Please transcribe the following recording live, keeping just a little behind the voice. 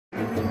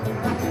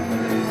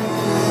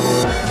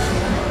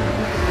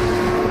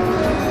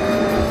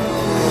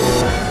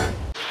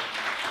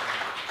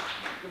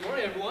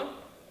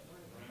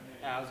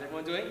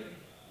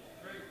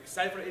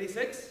Excited for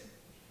 86?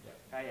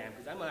 Yeah. I am,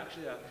 because I'm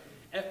actually a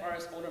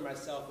FR-S owner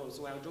myself,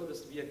 so when I drove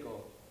this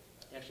vehicle,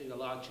 actually a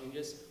lot of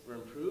changes were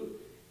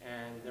improved,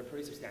 and they're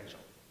pretty substantial.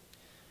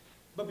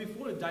 But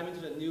before we dive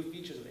into the new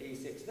features of the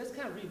 86, let's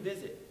kind of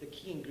revisit the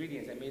key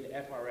ingredients that made the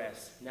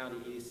FR-S, now the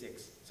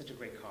 86, such a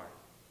great car.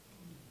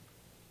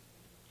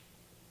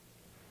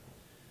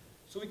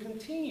 So we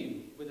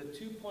continue with a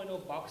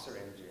 2.0 boxer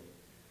engine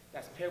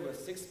that's paired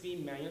with a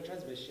 6-speed manual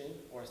transmission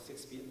or a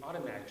 6-speed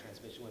automatic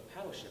transmission with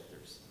paddle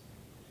shifters.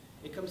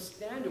 It comes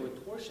standard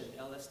with torsion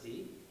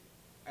LSD,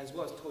 as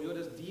well as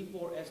Toyota's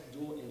D4S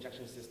dual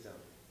injection system.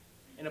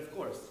 And of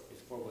course,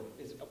 it's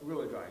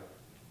rear-wheel drive.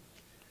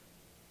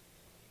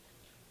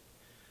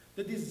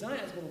 The design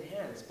has been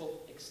enhanced,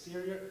 both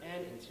exterior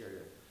and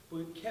interior, but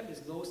we kept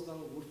its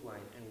low-slung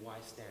roofline and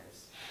wide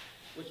stance,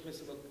 which makes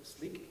it look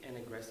sleek and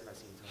aggressive at the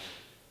same time.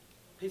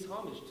 Pays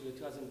homage to the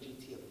 2000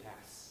 GT of the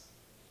past.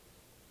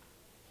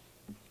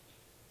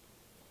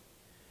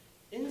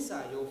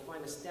 Inside, you'll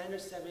find a standard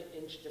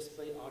 7-inch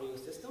display audio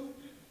system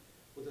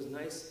with those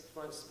nice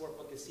front sport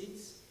bucket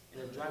seats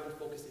and a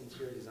driver-focused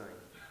interior design.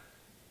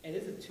 And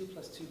it is a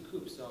 2+2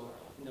 coupe, so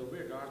in the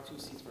rear there are 2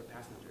 seats for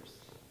passengers.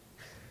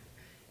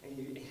 And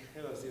you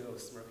see a little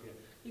smirk here.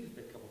 You can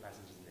fit a couple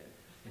passengers in there.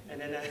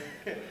 And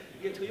then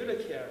you get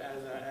Toyota Care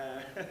as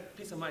a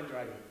peace of mind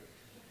driving.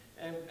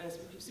 And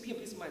speaking of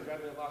peace of mind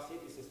driving, we have our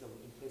safety system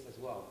in place as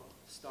well.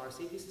 Star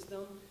safety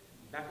system,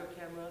 backup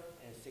camera,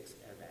 and 6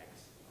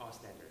 airbags, all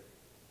standard.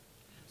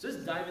 So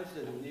let's dive into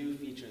the new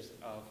features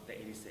of the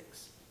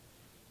 86.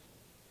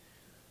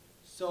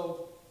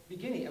 So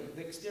beginning with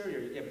the exterior,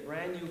 you get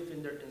brand new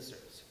fender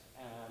inserts.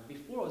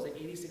 Before it was an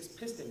 86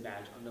 piston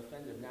badge on the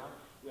fender. Now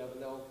we have a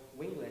little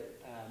winglet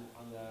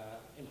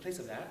in place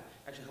of that.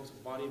 Actually helps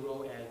with body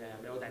roll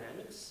and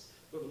aerodynamics.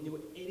 We have a new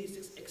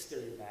 86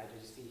 exterior badge,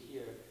 as you see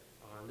here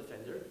on the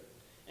fender,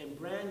 and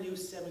brand new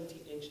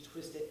 17-inch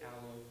twisted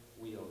alloy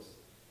wheels.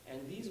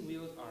 And these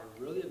wheels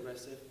are really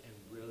aggressive and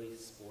really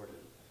sporty.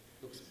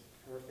 Looks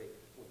perfect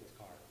with this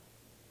car.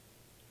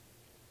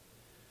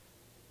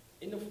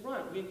 In the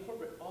front, we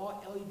incorporate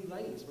all LED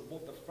lightings for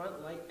both the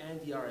front light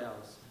and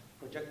DRLs,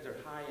 projector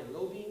high and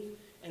low beams,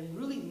 and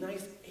really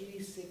nice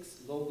 86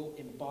 logo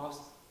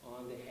embossed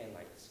on the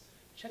headlights.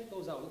 Check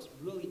those out, looks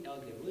really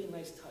elegant, really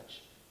nice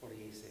touch for the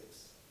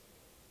 86.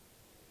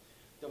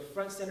 The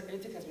front center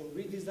intake has been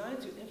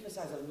redesigned to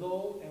emphasize a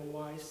low and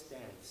wide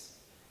stance.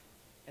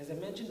 As I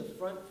mentioned, the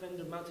front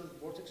fender mounted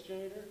vortex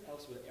generator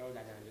helps with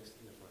aerodynamics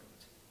in the front.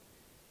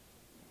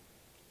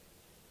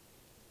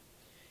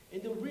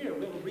 In the rear,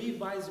 we have a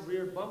revised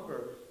rear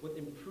bumper with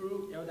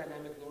improved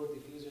aerodynamic lower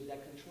diffuser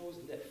that controls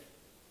lift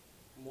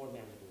more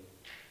manually.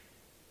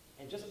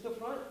 And just at the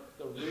front,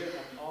 the rear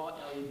has all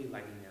LED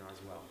lighting now as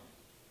well.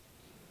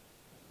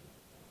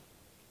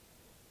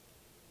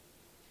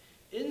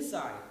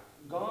 Inside,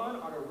 gone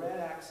are the red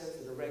accents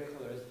and the red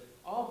colors,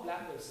 all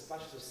black with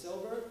splashes of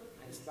silver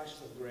and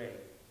splashes of gray.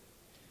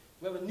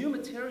 We have a new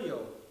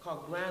material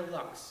called Grand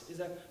Lux. It's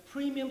a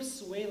premium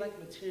suede-like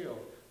material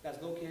that's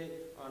located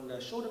on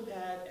the shoulder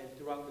pad and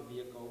throughout the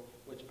vehicle,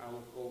 which I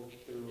will go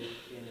through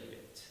in a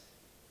bit.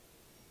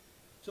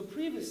 So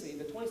previously,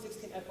 the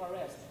 2016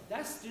 FR-S,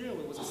 that steering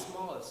wheel was the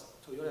smallest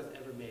Toyota's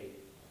ever made.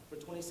 For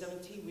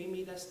 2017, we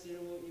made that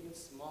steering wheel even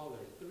smaller,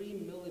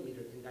 3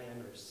 millimeters in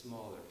diameter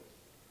smaller.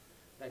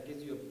 That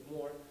gives you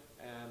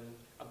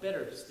a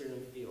better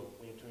steering feel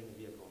when you're turning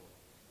the vehicle.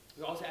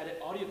 We also added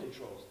audio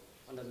controls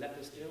on the left of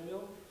the steering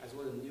wheel, as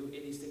well as the new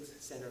 86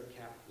 center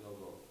cap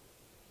logo.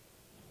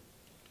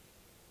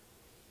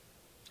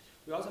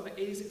 We also have an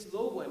 86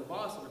 logo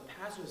embossed on the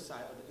passenger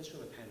side of the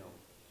instrument panel.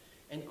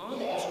 And on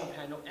the instrument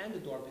panel and the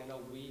door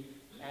panel, we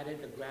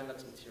added the Grand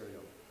Lux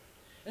material.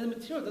 And the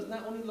material does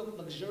not only look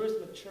luxurious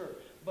and mature,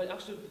 but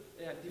actually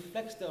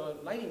deflects the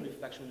lighting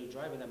reflection when you're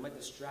driving that might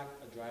distract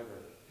a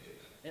driver.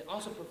 It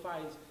also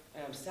provides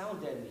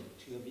sound deadening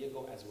to the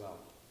vehicle as well.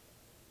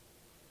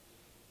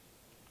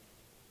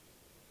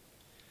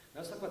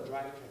 Now let's talk about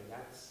drivetrain.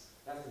 That's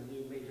the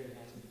new major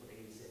enhancement for the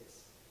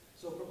 86.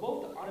 So for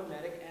both the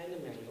automatic and the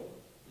manual,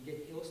 you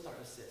get hill start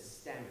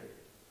assist standard.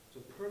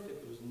 So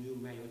perfect for those new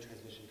manual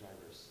transmission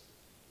drivers.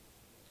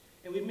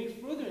 And we made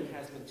further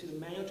enhancement to the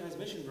manual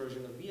transmission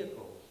version of the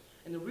vehicle.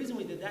 And the reason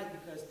we did that is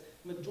because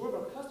the majority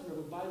of our customers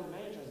who buy the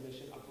manual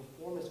transmission are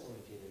performance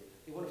oriented.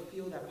 They want to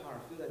feel that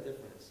power, feel that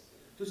difference.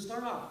 To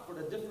start off, for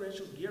the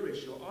differential gear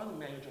ratio on the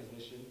manual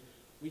transmission,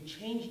 we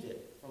changed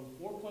it from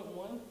 4.1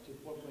 to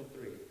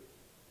 4.3,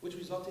 which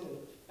resulted in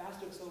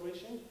faster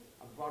acceleration,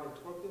 a broader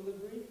torque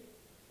delivery,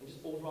 and just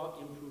overall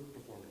improved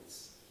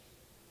performance.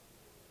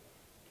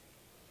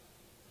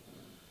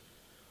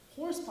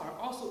 Horsepower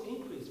also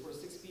increased for a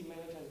 6-speed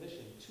manual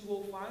transmission,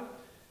 205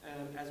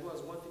 as well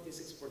as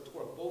 156 for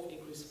torque, both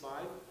increased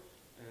 5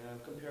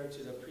 compared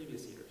to the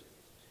previous years.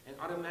 And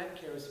automatic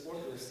carries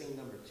forward with the same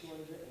number,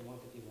 200 and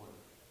 151.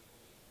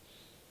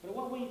 But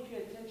what we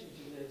pay attention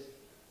to is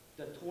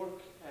the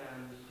torque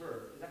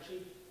curve. It's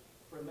actually,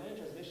 for a manual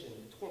transmission,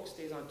 the torque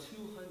stays on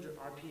 200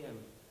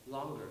 RPM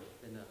longer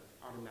than the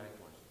automatic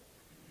one.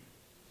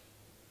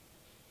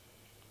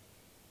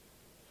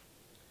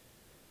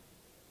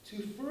 To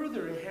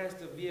further enhance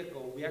the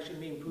vehicle, we actually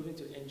made improvements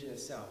to the engine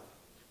itself.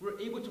 We're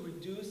able to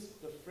reduce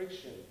the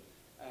friction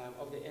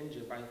of the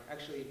engine by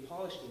actually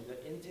polishing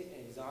the intake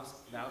and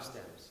exhaust valve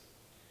stems.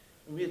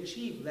 And we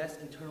achieve less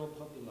internal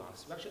pumping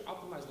loss. We actually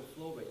optimize the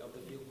flow rate of the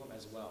fuel pump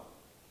as well.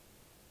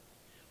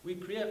 We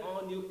create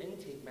all new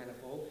intake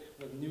manifold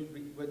with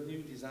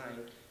new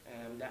design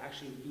that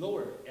actually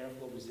lower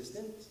airflow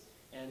resistance,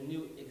 and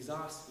new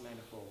exhaust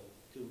manifold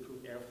to improve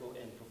airflow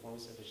and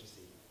performance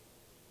efficiency.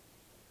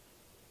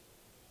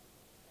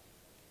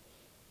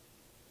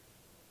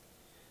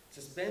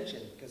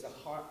 Suspension, because the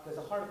heart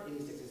of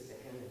 86 is the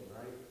handling,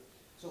 right?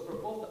 So for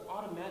both the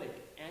automatic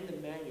and the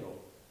manual,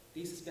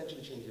 these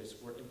suspension changes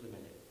were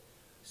implemented.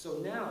 So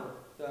now,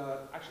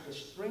 actually the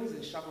springs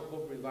and shock are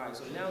both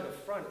revised. So now the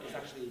front is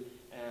actually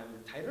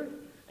tighter,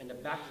 and the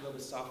back is a little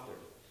bit softer.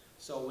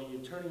 So when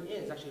you're turning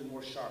in, it's actually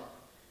more sharp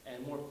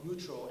and more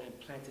neutral and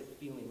planted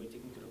feeling when you're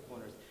taking to the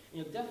corners.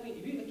 And you'll definitely,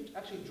 if you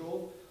actually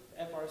drove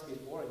the FR-S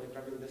before and you're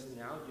driving this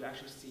now, you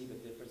actually see the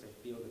difference and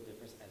feel the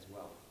difference as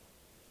well.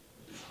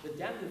 The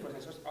damping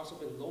force has also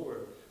been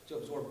lowered to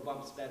absorb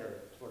bumps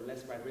better for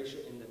less vibration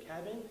in the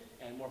cabin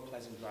and more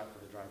pleasant drive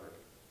for the driver.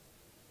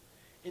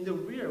 In the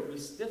rear, we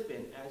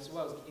stiffen as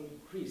well as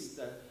increase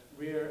the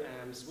rear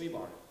sway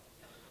bar.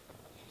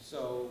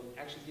 So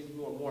actually gives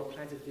you a more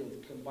planted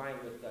feeling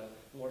combined with the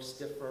more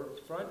stiffer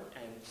front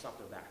and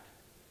softer back.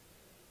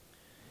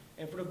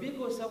 And for the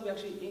vehicle itself, we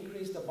actually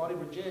increased the body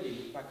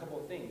rigidity by a couple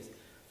of things.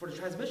 For the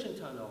transmission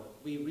tunnel,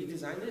 we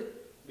redesigned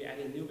it. We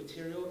added new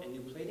material and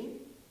new plating.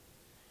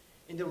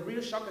 In the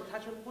rear shock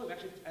attachment point, we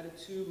actually added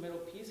 2 metal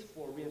pieces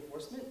for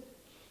reinforcement.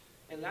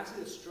 And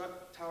lastly, the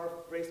strut tower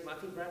brace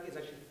mounting bracket is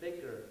actually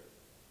thicker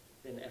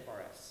than the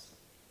FR-S.